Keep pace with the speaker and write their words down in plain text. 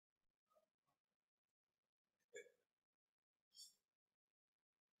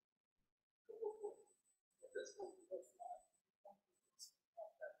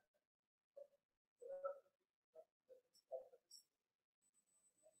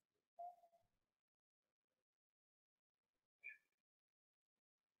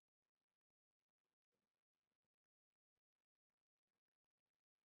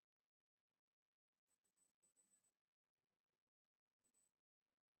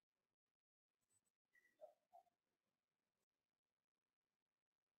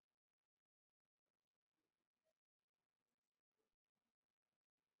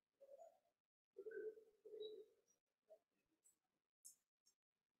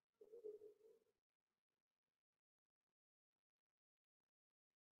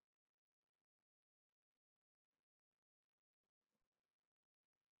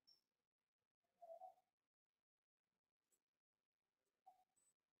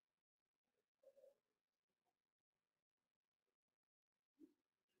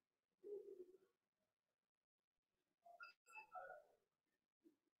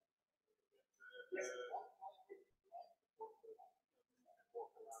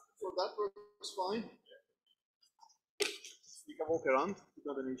So that works fine. You can walk around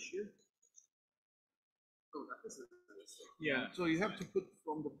without an issue. Oh, that is yeah, so you have to put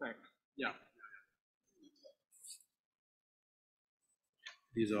from the back. Yeah.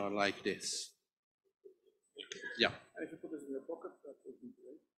 These are like this. Yeah. And if you put this in your pocket, that would be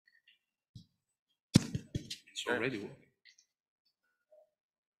great. It's already working.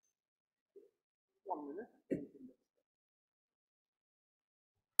 1 minute.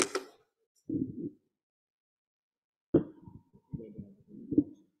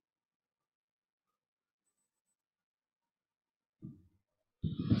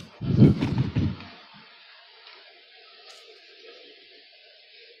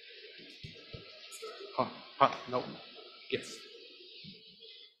 No. Yes.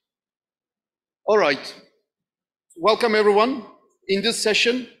 All right. Welcome, everyone. In this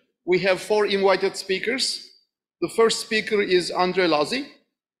session, we have 4 invited speakers. The first speaker is Andre Lazi,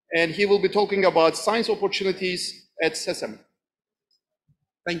 and he will be talking about science opportunities at SESEM.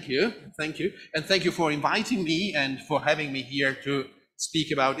 Thank you. Thank you. And thank you for inviting me and for having me here to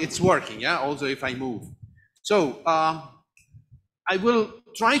speak about it's working, yeah, also if I move. So I will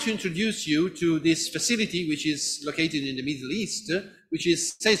try to introduce you to this facility which is located in the Middle East, which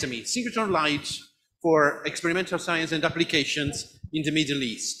is SESEMI, Synchrotron Light for Experimental Science and Applications in the Middle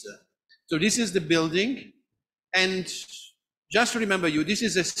East. So this is the building, and just to remember you, this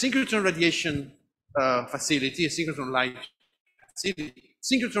is a synchrotron radiation facility, a synchrotron light facility.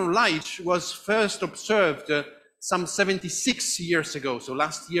 Synchrotron light was first observed some 76 years ago. So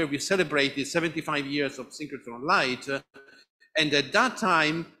last year we celebrated 75 years of synchrotron light. And at that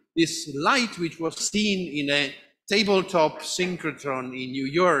time, this light, which was seen in a tabletop synchrotron in New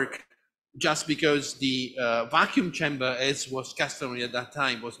York, just because the vacuum chamber, as was customary at that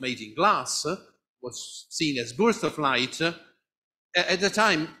time, was made in glass, was seen as burst of light, at the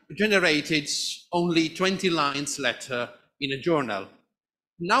time generated only 20 lines letter in a journal.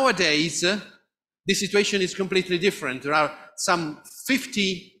 Nowadays, the situation is completely different. There are some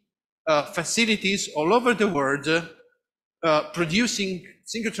 50 facilities all over the world producing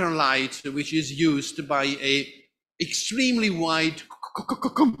synchrotron light, which is used by a extremely wide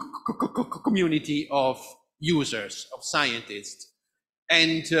community of users, of scientists.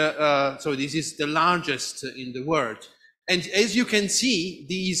 And so this is the largest in the world. And as you can see,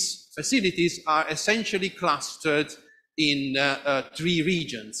 these facilities are essentially clustered in 3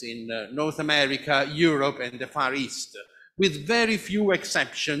 regions, in North America, Europe, and the Far East, with very few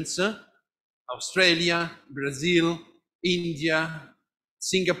exceptions: Australia, Brazil, India,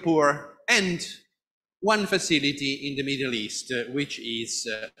 Singapore, and 1 facility in the Middle East, which is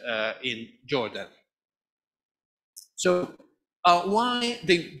in Jordan. So why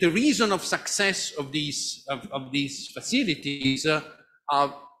the reason of success of these facilities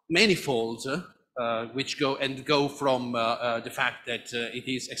are manifold, which go from the fact that it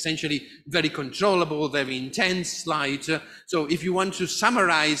is essentially very controllable, very intense light. So if you want to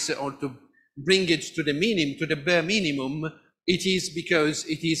summarize or to bring it to the minimum, to the bare minimum, it is because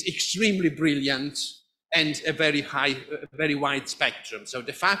it is extremely brilliant and a very high, very wide spectrum. So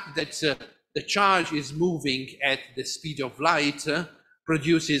the fact that the charge is moving at the speed of light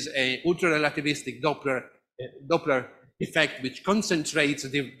produces an ultra-relativistic Doppler effect, which concentrates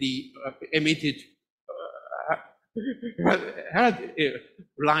the emitted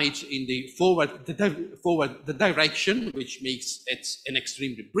light in the forward direction, which makes it an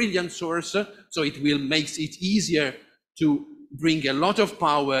extremely brilliant source. So it makes it easier to bring a lot of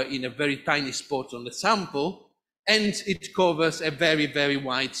power in a very tiny spot on the sample, and it covers a very, very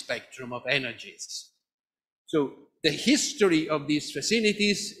wide spectrum of energies. So the history of these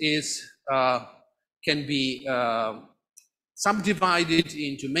facilities is can be subdivided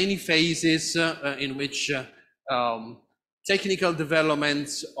into many phases in which technical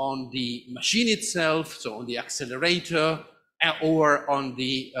developments on the machine itself, so on the accelerator, or on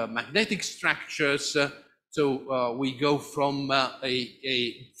the magnetic structures. So we go from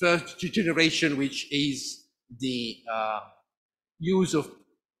a first generation, which is the use of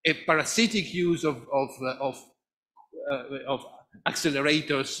a parasitic use of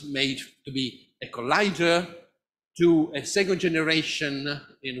accelerators made to be a collider, to a second generation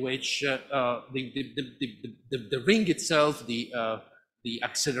in which the ring itself, the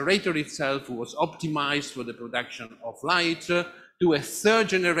accelerator itself was optimized for the production of light, to a third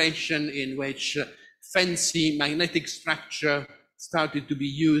generation in which fancy magnetic structure started to be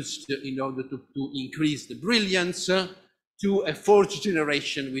used in order to increase the brilliance, to a fourth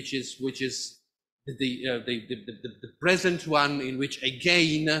generation, which is the present one, in which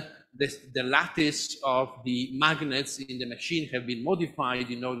again the lattice of the magnets in the machine have been modified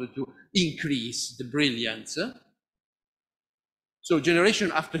in order to increase the brilliance. So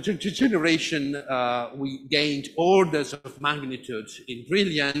generation after generation, we gained orders of magnitude in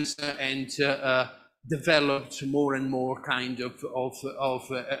brilliance and developed more and more kind of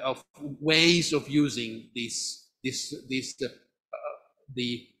ways of using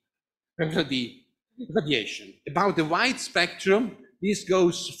the radiation. About the wide spectrum, this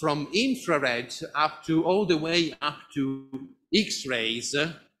goes from infrared up to all the way up to X-rays,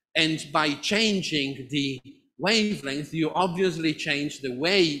 and by changing the wavelength, you obviously change the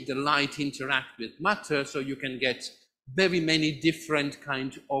way the light interacts with matter, so you can get very many different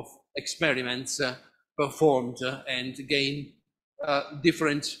kind of experiments performed and gain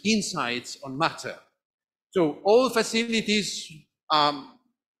different insights on matter. So all facilities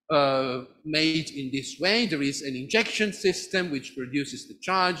made in this way. There is an injection system which produces the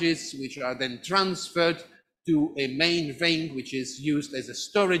charges, which are then transferred to a main ring, which is used as a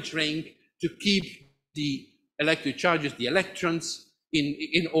storage ring to keep the electric charges, the electrons,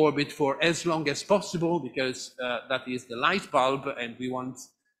 in orbit for as long as possible, because that is the light bulb, and we want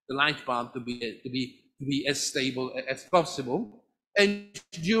the light bulb to be as stable as possible. And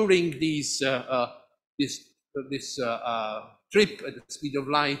during this trip at the speed of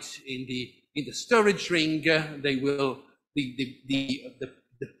light in the storage ring, they will the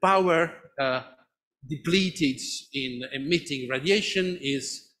power depleted in emitting radiation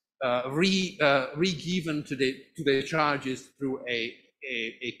is re-given to the charges through a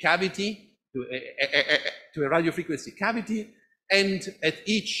cavity, to a radio frequency cavity, and at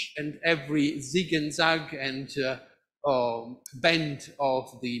each and every zig and zag and bend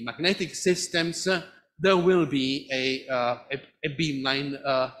of the magnetic systems, there will be a beamline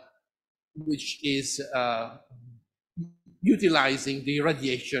which is utilizing the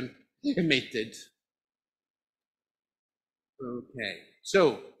radiation emitted. Okay,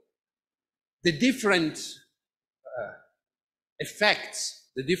 so the different effects,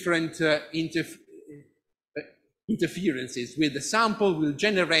 the different interferences with the sample will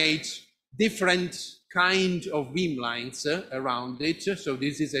generate different kind of beamlines around it. So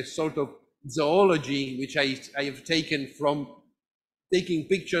this is a sort of zoology which I have taken from taking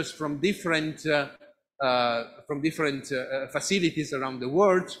pictures from different facilities around the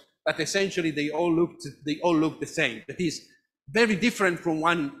world, but essentially they all look the same. That is very different from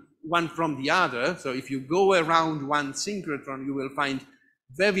one from the other. So if you go around one synchrotron, you will find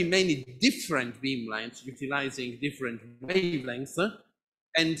very many different beamlines utilizing different wavelengths,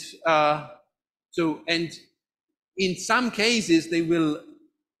 and in some cases they will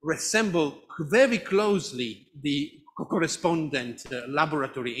resemble very closely the correspondent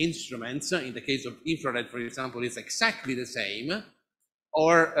laboratory instruments. In the case of infrared, for example, is exactly the same,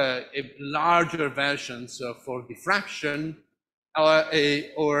 or larger versions for diffraction, or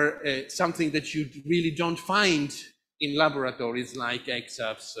something that you really don't find in laboratories like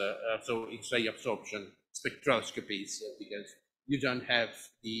XFs, so X-ray absorption spectroscopies, because you don't have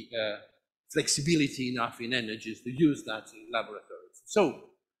the flexibility enough in energies to use that in laboratories. So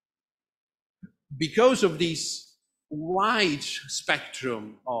because of this wide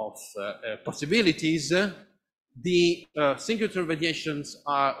spectrum of possibilities, the synchrotron radiations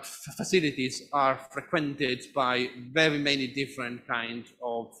facilities are frequented by very many different kinds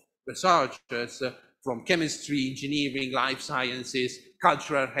of researchers, from chemistry, engineering, life sciences,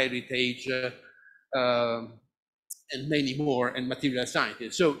 cultural heritage, and many more, and material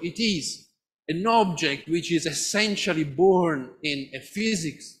sciences. So it is an object which is essentially born in a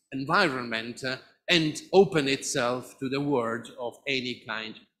physics environment and open itself to the world of any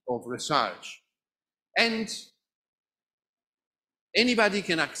kind of research. And anybody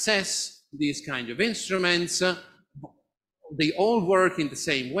can access these kind of instruments. They all work in the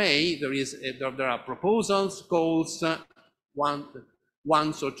same way. There are proposals, goals,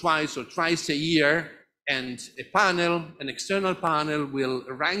 once or twice a year, and a panel, an external panel, will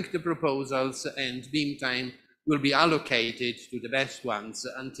rank the proposals, and beam time will be allocated to the best ones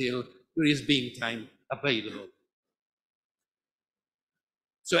until there is beam time available.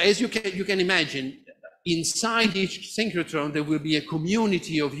 So as you can imagine, inside each synchrotron, there will be a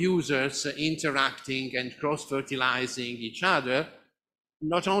community of users interacting and cross-fertilizing each other.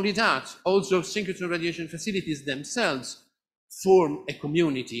 Not only that, also synchrotron radiation facilities themselves form a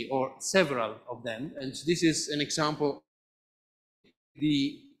community, or several of them. And this is an example,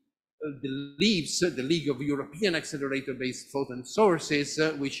 the LEAVES, the League of European Accelerator-Based Photon Sources,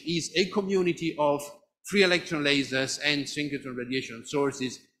 which is a community of free electron lasers and synchrotron radiation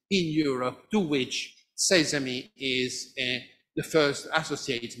sources in Europe, to which Sesame is the first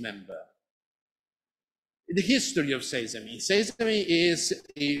associate member. The history of Sesame. Sesame is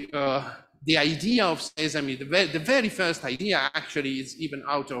the idea of Sesame, the very first idea actually is even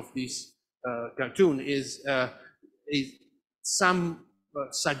out of this cartoon, is some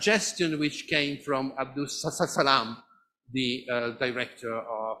suggestion which came from Abdul Salam, the director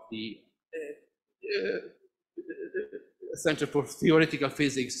of the Center for Theoretical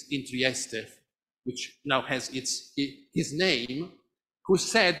Physics in Trieste, which now has his name, who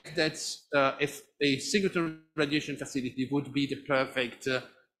said that if a synchrotron radiation facility would be the perfect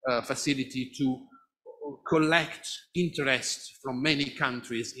facility to collect interest from many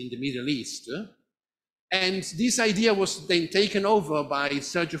countries in the Middle East. And this idea was then taken over by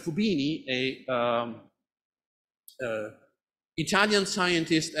Sergio Fubini, a Italian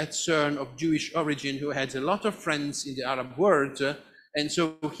scientist at CERN of Jewish origin, who had a lot of friends in the Arab world. And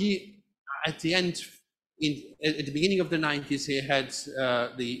so he, at the end, at the beginning of the 90s,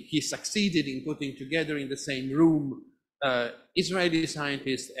 he succeeded in putting together in the same room Israeli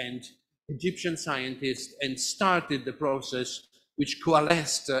scientists and Egyptian scientists, and started the process which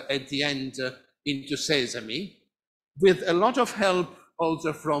coalesced at the end into Sesame, with a lot of help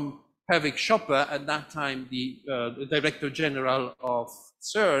also from Herwig Schopper, at that time the Director General of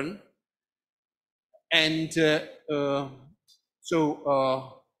CERN, and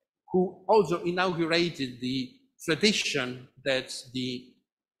who also inaugurated the tradition that the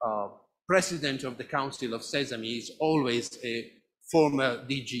president of the Council of Sesame is always a former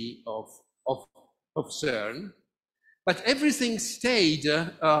DG of CERN. But everything stayed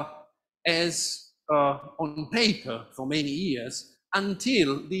as on paper for many years,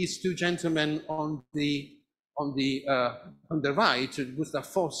 until these two gentlemen on the right,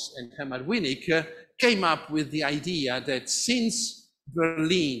 Gustav Voss and Hermann Winnig, came up with the idea that since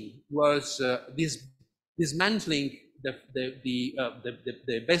Berlin was dismantling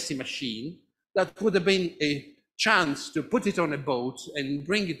the Bessie machine, that would have been a chance to put it on a boat and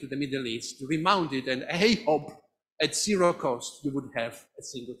bring it to the Middle East, remount it, and I hope at zero cost you would have a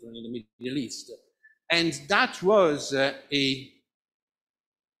synchrotron in the Middle East. And that was a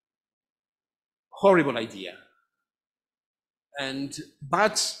horrible idea.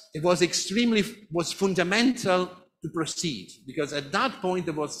 But it was fundamental to proceed, because at that point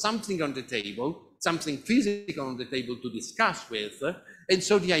there was something on the table, something physical on the table to discuss with, and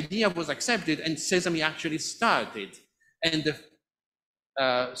so the idea was accepted, and Sesame actually started. And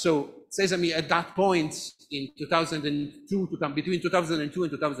so Sesame at that point in 2002, between 2002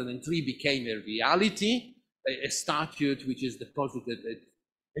 and 2003, became a reality, a statute which is deposited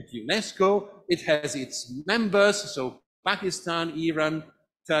at UNESCO. It has its members, so Pakistan, Iran,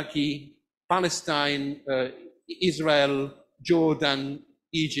 Turkey, Palestine, Israel, Jordan,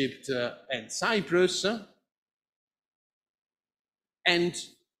 Egypt, and Cyprus. And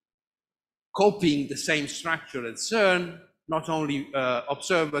copying the same structure at CERN, not only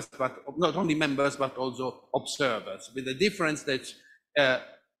members, but also observers, with the difference that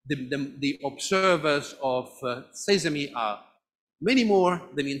the observers of Sesame are many more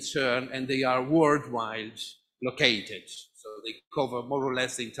than in CERN, and they are worldwide located. So they cover more or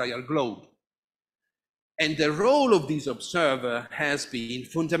less the entire globe. And the role of this observer has been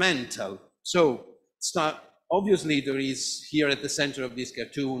fundamental. So obviously there is, here at the center of this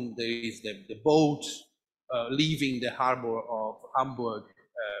cartoon, there is the boat leaving the harbor of Hamburg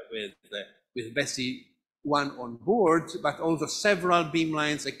with Bessie 1 on board, but also several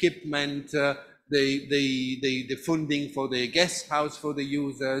beamlines, equipment, the funding for the guest house for the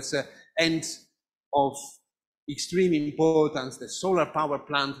users, and of extreme importance, the solar power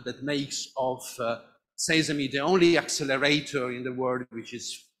plant that makes of Sesame the only accelerator in the world which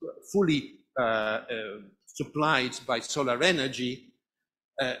is fully supplied by solar energy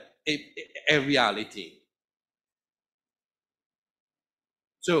a reality.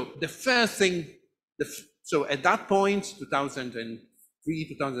 So the first thing, so at that point,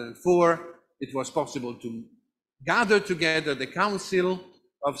 2003, 2004, it was possible to gather together the Council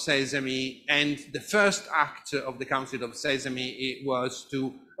of Sesame, and the first act of the Council of Sesame was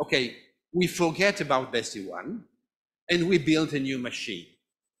to, okay, we forget about BESI 1 and we built a new machine.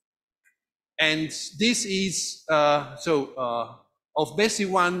 And this is, of BESI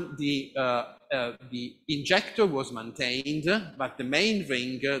 1, the injector was maintained, but the main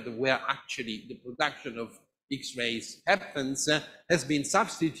ring, where actually the production of X-rays happens, has been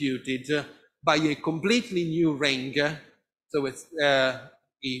substituted by a completely new ring. So it's,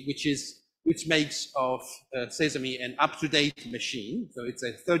 which makes of Sesame an up-to-date machine. So it's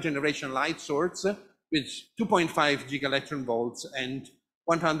a third-generation light source with 2.5 gigaelectron volts and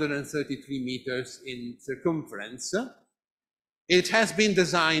 133 meters in circumference. It has been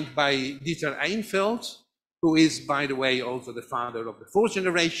designed by Dieter Einfeld, who is, by the way, also the father of the fourth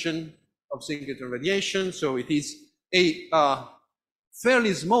generation of synchrotron radiation. So it is a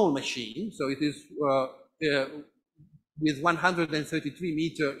fairly small machine. So it is with 133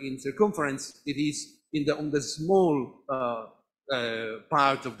 meters in circumference. It is on the small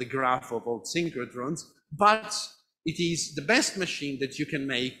part of the graph of all synchrotrons, but it is the best machine that you can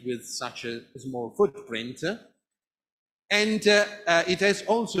make with such a small footprint. And it has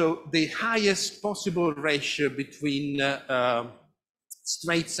also the highest possible ratio between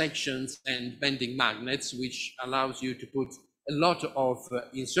straight sections and bending magnets, which allows you to put a lot of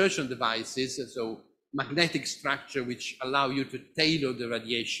insertion devices, so magnetic structure, which allow you to tailor the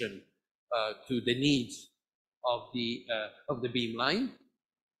radiation to the needs of the beamline.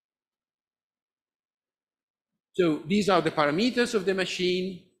 So these are the parameters of the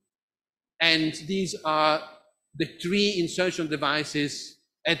machine, and these are the three insertion devices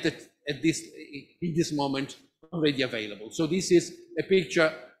in this moment already available. So this is a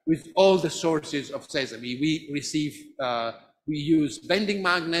picture with all the sources of Sesame. We use bending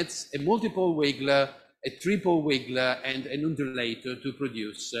magnets, a multiple wiggler, a triple wiggler, and an undulator to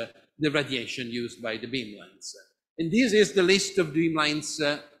produce the radiation used by the beamlines. And this is the list of beamlines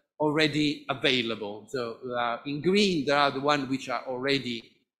already available. So in green, there are the ones which are already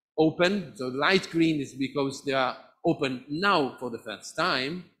open. So light green is because they are open now for the first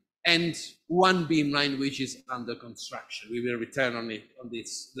time, and one beamline which is under construction. We will return on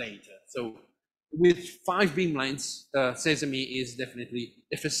this later. So with 5 beamlines, Sesame is definitely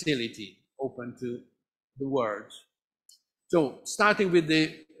a facility open to the world. So starting with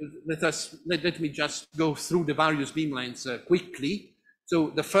let me just go through the various beamlines quickly.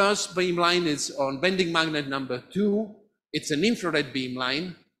 So the first beamline is on bending magnet number 2. It's an infrared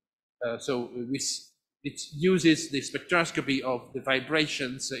beamline. It uses the spectroscopy of the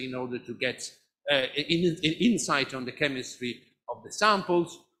vibrations in order to get insight on the chemistry of the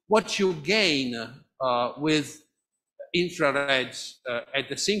samples. What you gain with infrared at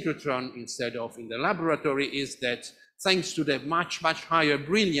the synchrotron instead of in the laboratory is that thanks to the much higher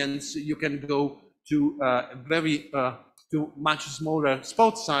brilliance, you can go to to much smaller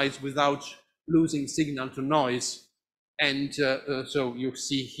spot size without losing signal to noise. And so you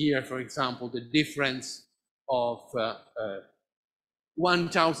see here, for example, the difference of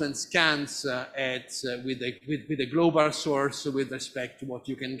 1,000 scans with a global source with respect to what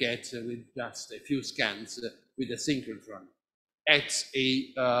you can get with just a few scans with a synchrotron at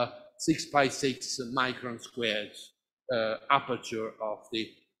a 6x6 micron squared aperture of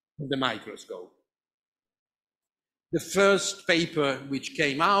the microscope. The first paper which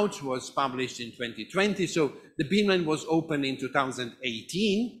came out was published in 2020. So the beamline was opened in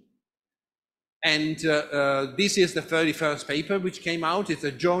 2018. And this is the 31st paper which came out. It's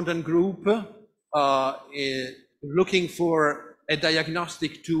a Jordan group looking for a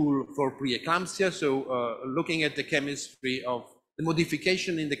diagnostic tool for preeclampsia. So looking at the chemistry of the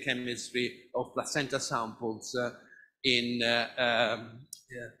modification in the chemistry of placenta samples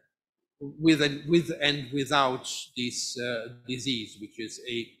with and without this disease, which is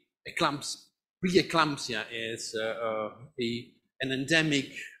preeclampsia is an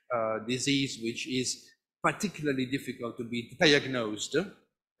endemic disease which is particularly difficult to be diagnosed.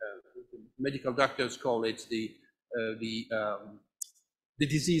 Medical doctors call it the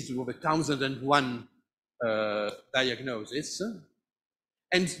disease of 1,001 diagnosis.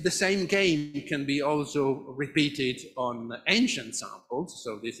 And the same game can be also repeated on ancient samples.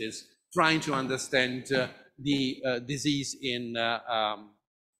 So this is trying to understand the disease in the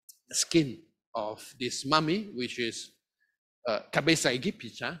skin of this mummy, which is cabeza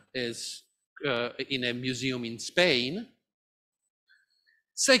egipcia, is in a museum in Spain.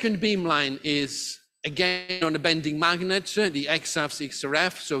 Second beamline is again on a bending magnet, the XAFS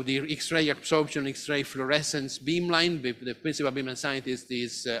XRF, so the X-ray absorption, X-ray fluorescence beamline. The principal beamline scientist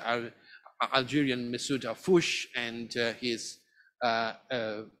is Algerian Messoud Afouche, and he is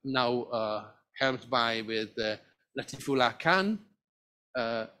now helped by with Latifullah Khan.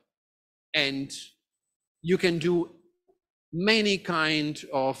 And you can do many kind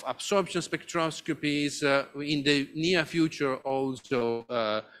of absorption spectroscopies. In the near future also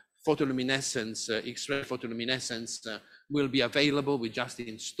photoluminescence, X-ray photoluminescence will be available. We just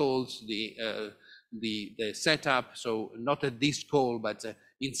installed the setup, so not at this call, but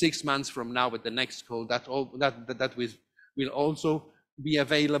in 6 months from now at the next call, that will also be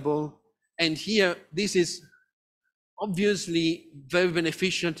available. And here, this is obviously very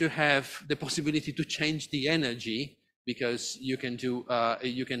beneficial to have the possibility to change the energy, because you can do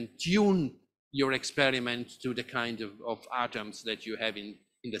you can tune your experiment to the kind of atoms that you have in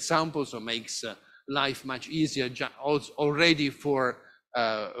the sample, so makes life much easier already for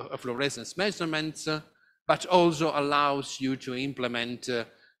fluorescence measurements, but also allows you to implement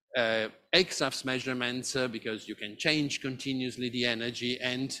XAFS measurements because you can change continuously the energy,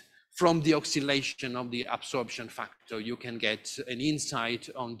 and from the oscillation of the absorption factor, you can get an insight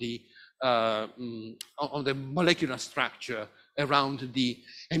on the molecular structure around the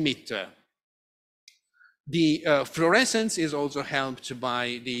emitter. The fluorescence is also helped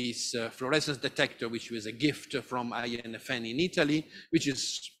by this fluorescence detector, which was a gift from INFN in Italy, which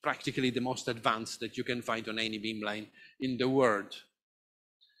is practically the most advanced that you can find on any beamline in the world.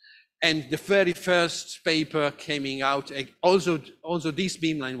 And the very first paper coming out, also this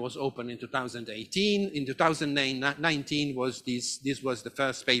beamline was opened in 2018. In 2019 was this was the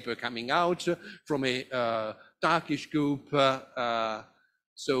first paper coming out from a Turkish group.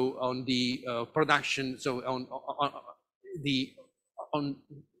 So on the production, so on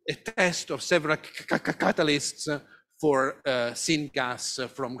a test of several catalysts for syngas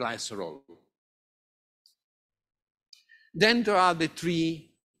from glycerol. Then there are the three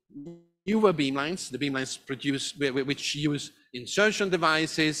newer beamlines, the beamlines produced which use insertion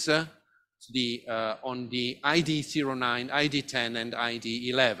devices, on the ID09, ID10, and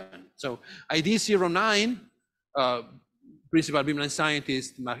ID11. So ID09, principal beamline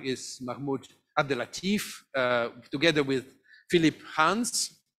scientist is Mahmoud Abdelatif, together with Philip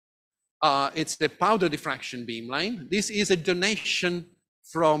Hans. It's the powder diffraction beamline. This is a donation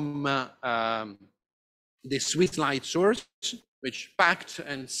from the Swiss Light Source, which packed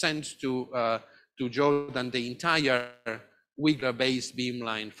and sent to Jordan the entire Wigler-based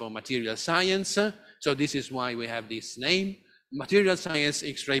beamline for material science. So this is why we have this name, material science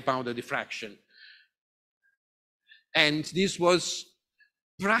X-ray powder diffraction. And this was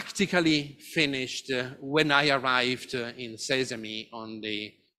practically finished when I arrived in Sesame on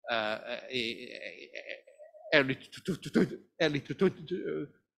the early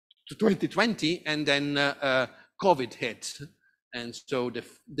 2020, and then COVID hit. And so the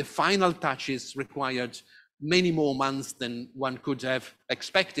final touches required many more months than one could have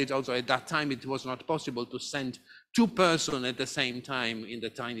expected. Also at that time, it was not possible to send 2 persons at the same time in the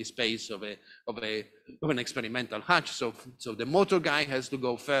tiny space of an experimental hatch. So the motor guy has to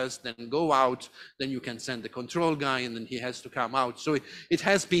go first, then go out, then you can send the control guy, and then he has to come out. So it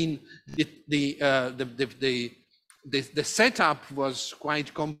has been, the setup was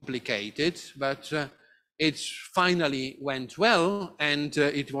quite complicated, but it finally went well, and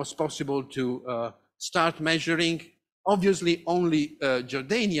it was possible to start measuring. Obviously, only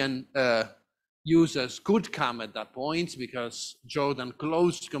Jordanian users could come at that point, because Jordan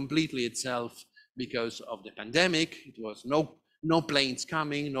closed completely itself because of the pandemic. It was no planes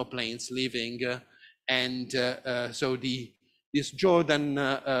coming, no planes leaving, and so this Jordan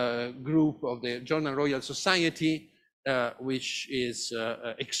group of the Jordan Royal Society, which is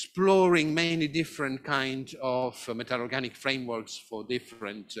exploring many different kinds of metal-organic frameworks for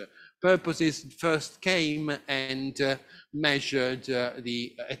different purposes, first came and measured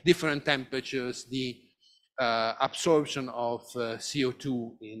at different temperatures the absorption of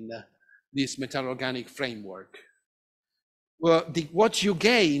CO2 in this metal-organic framework. Well, what you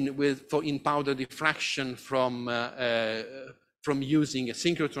gain in powder diffraction from using a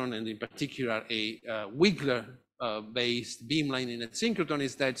synchrotron, and in particular a Wigler based beamline in a synchrotron,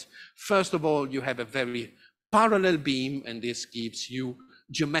 is that first of all you have a very parallel beam, and this gives you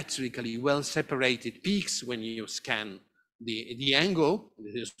geometrically well separated peaks when you scan the angle.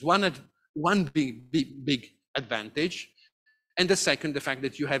 There's one big advantage, and the second, the fact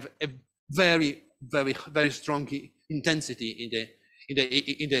that you have a very strong intensity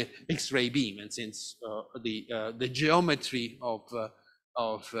in the X-ray beam, and since the geometry of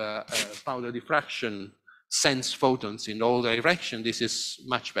powder diffraction sends photons in all directions, this is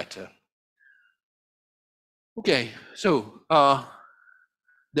much better. Okay, so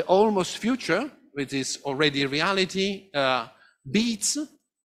the almost future, which is already reality, beats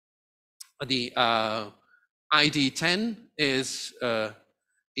the ID10 is a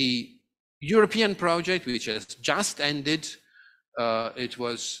European project which has just ended. It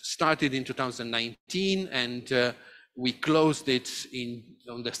was started in 2019, and we closed it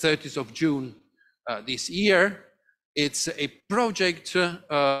on the 30th of June this year. It's a project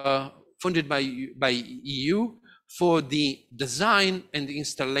funded by EU for the design and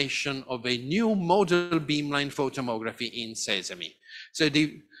installation of a new model beamline photomography in Sesame. So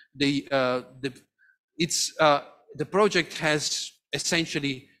the project has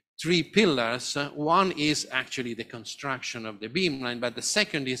essentially three pillars. One is actually the construction of the beamline, but the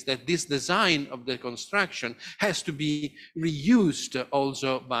second is that this design of the construction has to be reused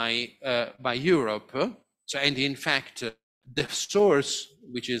also by Europe. So, and in fact, the source,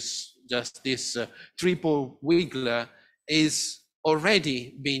 which is just this triple wiggler, is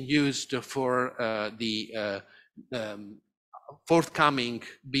already being used for the forthcoming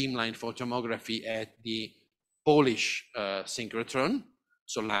beamline photography at the Polish synchrotron,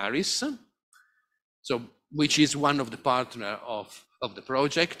 Solaris, so which is one of the partners of the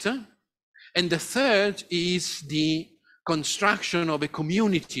project. And the third is the construction of a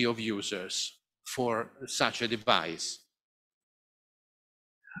community of users for such a device.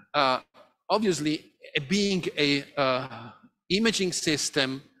 Obviously, being a imaging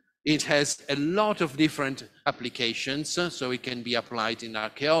system, it has a lot of different applications. So it can be applied in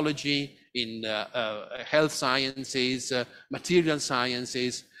archaeology, in health sciences, material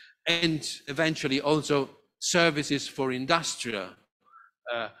sciences, and eventually also services for industrial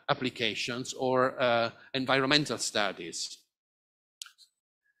applications or environmental studies.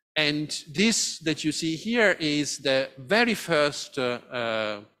 And this that you see here is the very first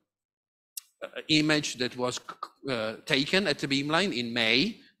image that was taken at the beamline in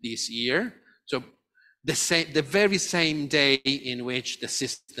May this year. So the very same day in which the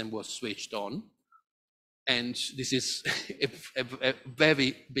system was switched on. And this is a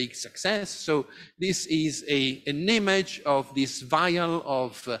very big success. So this is an image of this vial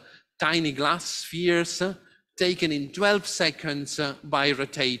of tiny glass spheres taken in 12 seconds by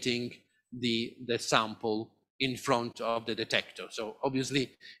rotating the sample in front of the detector. So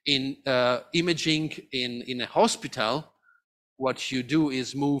obviously in imaging in a hospital, what you do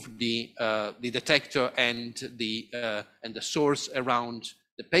is move the detector and the source around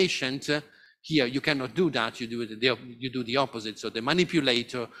the patient. Here you cannot do that. You do the opposite. So the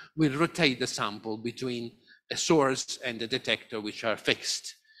manipulator will rotate the sample between a source and the detector, which are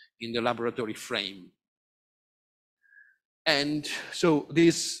fixed in the laboratory frame. And so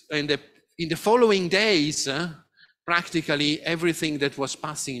this in the following days, practically everything that was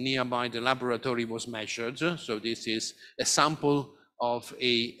passing nearby the laboratory was measured. So this is a sample of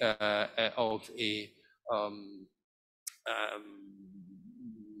a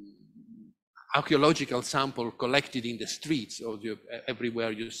archaeological sample collected in the streets. Or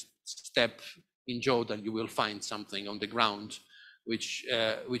everywhere you step in Jordan, you will find something on the ground which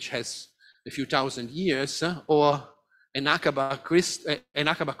has a few thousand years, or an Aqaba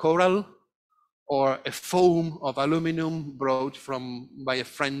coral, or a foam of aluminum brought by a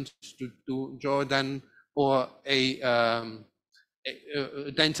friend to Jordan, or a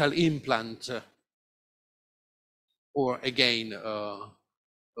dental implant, or again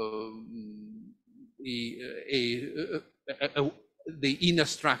the inner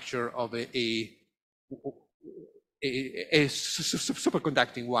structure of a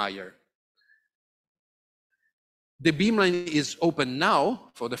superconducting wire. The beamline is open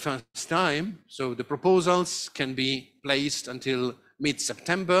now for the first time, so the proposals can be placed until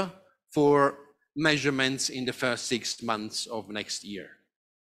mid-September for measurements in the first 6 months of next year.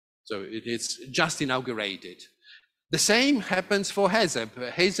 So it is just inaugurated. The same happens for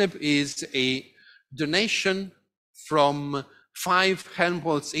HESEP. HESEP is a donation from 5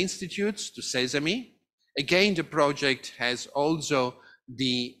 Helmholtz institutes to Sesame. Again, the project has also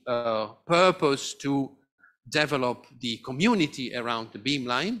the purpose to develop the community around the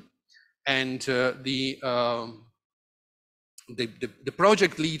beamline, and the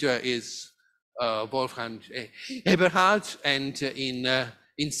project leader is Wolfgang Eberhard, and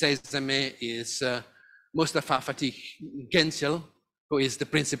in Sesame is Mustafa Fatih Gensel, who is the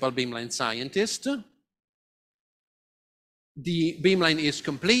principal beamline scientist. The beamline is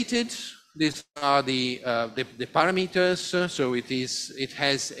completed. These are the parameters. So it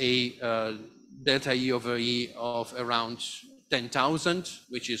has a delta E over E of around 10,000,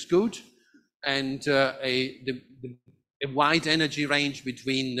 which is good, and a wide energy range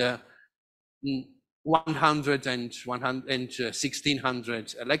between 100 and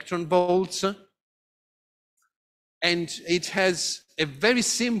 1600 electron volts. And it has a very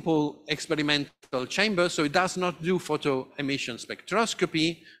simple experimental chamber, so it does not do photo emission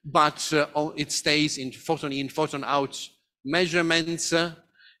spectroscopy, but it stays in photon in, photon out measurements,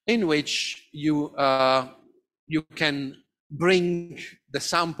 in which you can bring the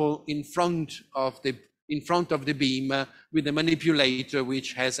sample in front of the beam with a manipulator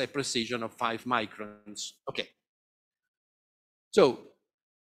which has a precision of 5 microns. Okay. So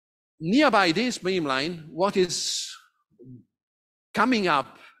nearby this beamline, what is coming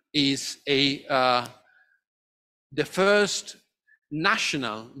up is the first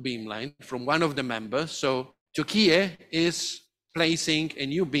national beamline from one of the members. So Turkey is placing a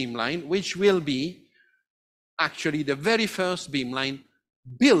new beamline, which will be actually the very first beamline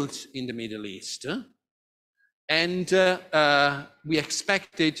built in the Middle East. And we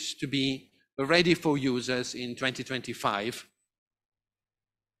expect it to be ready for users in 2025.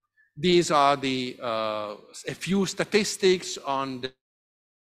 These are a few statistics on the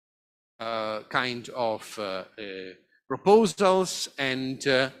kind of proposals, and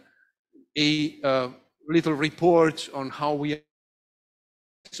a little report on how we are.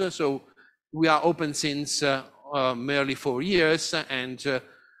 So we are open since merely 4 years, and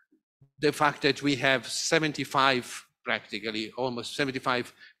the fact that we have 75, practically almost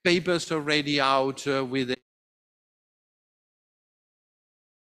 75 papers already out with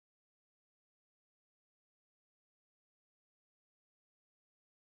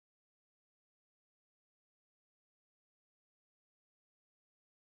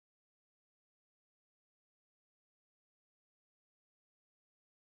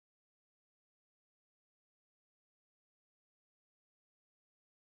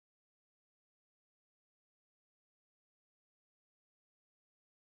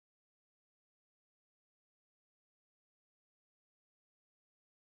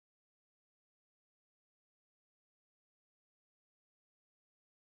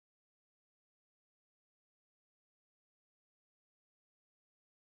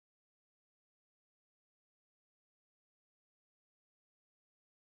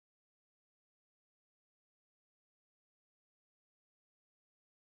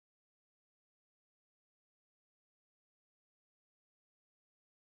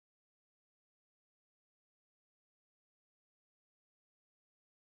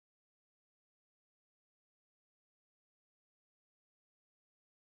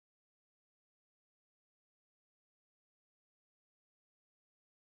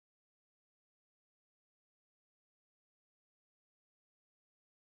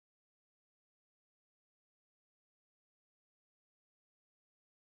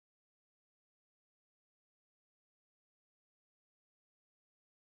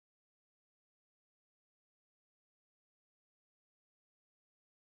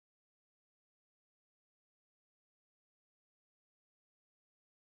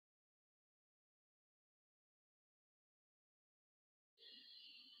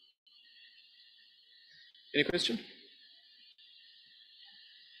Any question?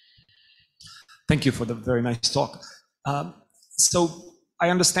 Thank you for the very nice talk. So I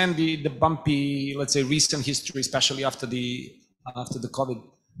understand the bumpy, let's say, recent history, especially after the COVID.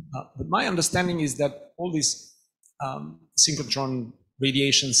 But my understanding is that all these synchrotron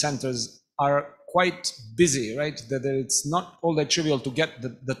radiation centers are quite busy, right? That it's not all that trivial to get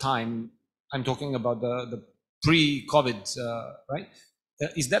the time. I'm talking about the pre-COVID, right?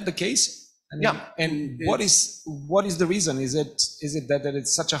 Is that the case? Yeah. And what is the reason? Is it that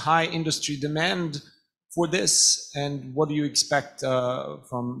it's such a high industry demand for this? And what do you expect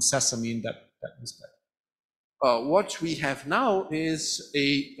from Sesame in that respect? What we have now is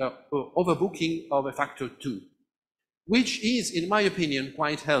a overbooking of a factor 2, which is, in my opinion,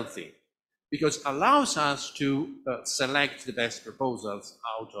 quite healthy, because allows us to select the best proposals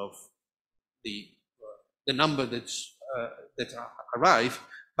out of the number that arrive.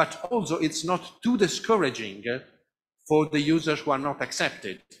 But also it's not too discouraging for the users who are not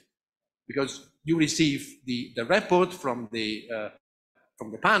accepted, because you receive the report from the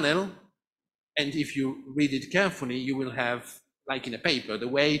panel, and if you read it carefully, you will have, like in a paper, the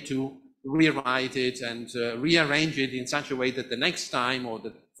way to rewrite it and rearrange it in such a way that the next time or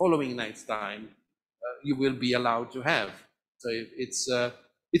the following next time you will be allowed to have. So it's a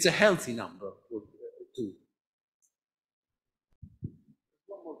healthy number too.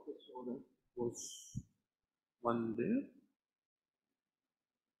 was one there.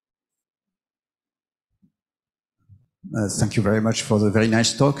 Thank you very much for the very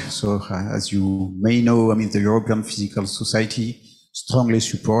nice talk. So, as you may know, I mean, the European Physical Society strongly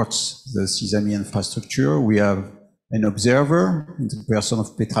supports the CISAMI infrastructure. We have an observer in the person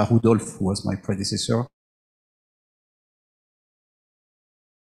of Petra Rudolph, who was my predecessor.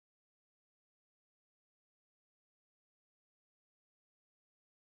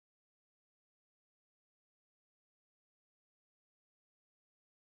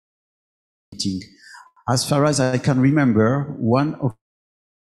 As far as I can remember, one of